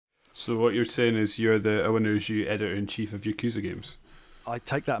So what you're saying is you're the Iwanuju editor-in-chief of Yakuza games? I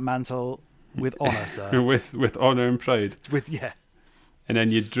take that mantle with honour, sir. with honour and pride? Yeah. And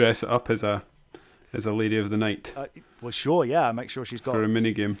then you dress it up as a lady of the night. Well, sure, yeah. I make sure she's got... For a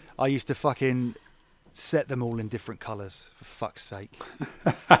minigame. I used to fucking set them all in different colours, for fuck's sake.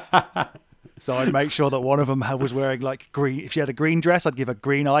 So I'd make sure that one of them was wearing like green. If she had a green dress, I'd give her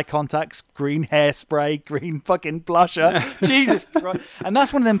green eye contacts, green hairspray, green fucking blusher. Jesus Christ. And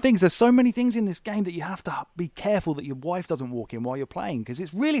that's one of them things. There's so many things in this game that you have to be careful that your wife doesn't walk in while you're playing, because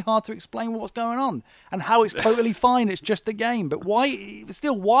it's really hard to explain what's going on and how it's totally fine. It's just a game. But why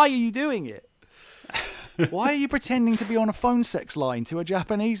are you doing it? Why are you pretending to be on a phone sex line to a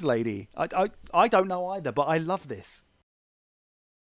Japanese lady? I don't know either, but I love this.